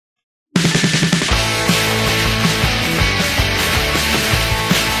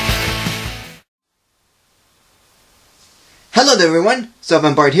Hello there everyone,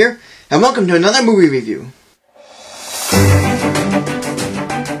 Sullivan Bart here, and welcome to another movie review.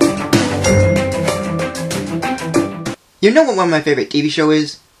 You know what one of my favorite TV shows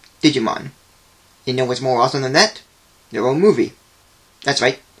is? Digimon. You know what's more awesome than that? Their own movie. That's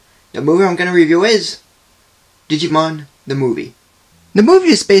right, the movie I'm going to review is Digimon, the movie. The movie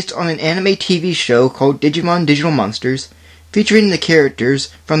is based on an anime TV show called Digimon Digital Monsters, featuring the characters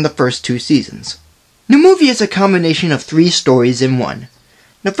from the first 2 seasons. The movie is a combination of 3 stories in one.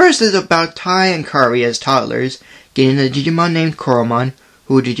 The first is about Tai and Kari as toddlers, getting a Digimon named Koromon,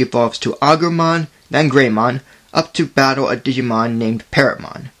 who digivolves to Agromon, then Greymon, up to battle a Digimon named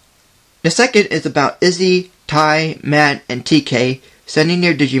Parrotmon. The second is about Izzy, Tai, Matt, and TK sending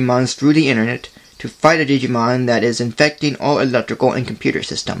their Digimons through the internet to fight a Digimon that is infecting all electrical and computer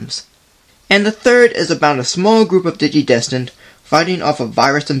systems. And the third is about a small group of Digidestined fighting off a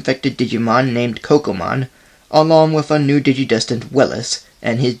virus-infected Digimon named Kokomon, along with a new Digidestined Willis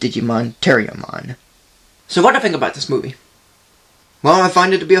and his Digimon Terriermon. So what do I think about this movie? Well, I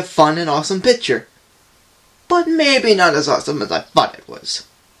find it to be a fun and awesome picture. But maybe not as awesome as I thought it was.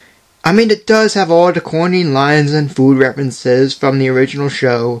 I mean, it does have all the corny lines and food references from the original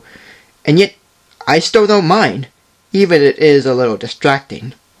show, and yet I still don't mind, even if it is a little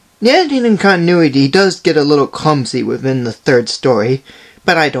distracting. The editing and continuity does get a little clumsy within the third story,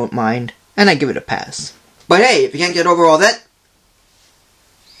 but I don't mind, and I give it a pass. But hey, if you can't get over all that,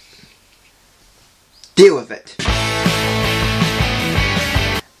 deal with it.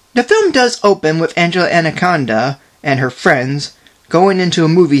 The film does open with Angela Anaconda and her friends going into a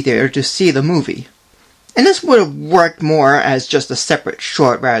movie theater to see the movie. And this would have worked more as just a separate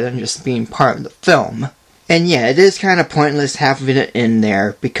short rather than just being part of the film. And yeah, it is kind of pointless having it in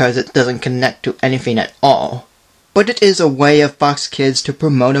there because it doesn't connect to anything at all. But it is a way of Fox Kids to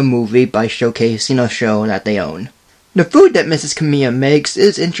promote a movie by showcasing a show that they own. The food that Mrs. Kamiya makes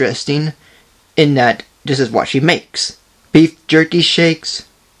is interesting in that this is what she makes. Beef jerky shakes,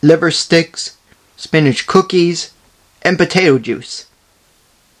 liver sticks, spinach cookies, and potato juice.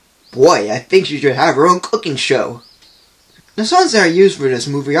 Boy, I think she should have her own cooking show. The songs that are used for this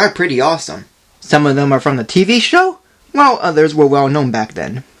movie are pretty awesome. Some of them are from the TV show, while others were well known back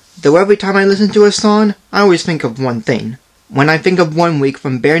then. Though every time I listen to a song, I always think of one thing. When I think of 1 Week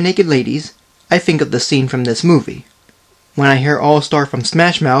from Bare Naked Ladies, I think of the scene from this movie. When I hear All Star from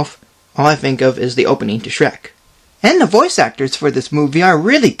Smash Mouth, all I think of is the opening to Shrek. And the voice actors for this movie are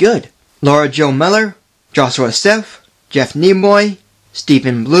really good. Laura Jo Miller, Joshua Seth, Jeff Nimoy,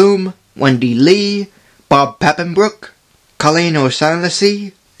 Stephen Bloom, Wendy Lee, Bob Pappenbrook, Colleen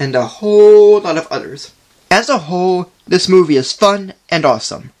O'Shaughnessy, and a whole lot of others. As a whole, this movie is fun and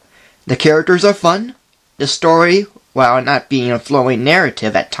awesome. The characters are fun, the story, while not being a flowing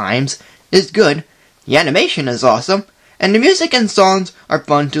narrative at times, is good, the animation is awesome, and the music and songs are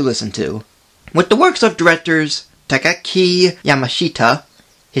fun to listen to. With the works of directors Takaki Yamashita,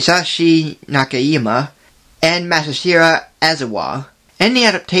 Hisashi Nakayama, and Masashiro Aizawa, and the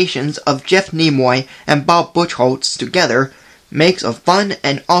adaptations of Jeff Nimoy and Bob Buchholz together makes a fun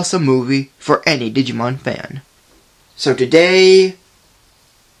and awesome movie for any Digimon fan. So today,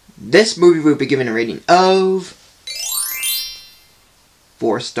 this movie will be given a rating of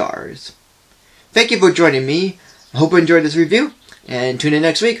 4 stars. Thank you for joining me. I hope you enjoyed this review, and tune in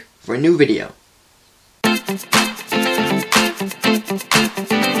next week for a new video.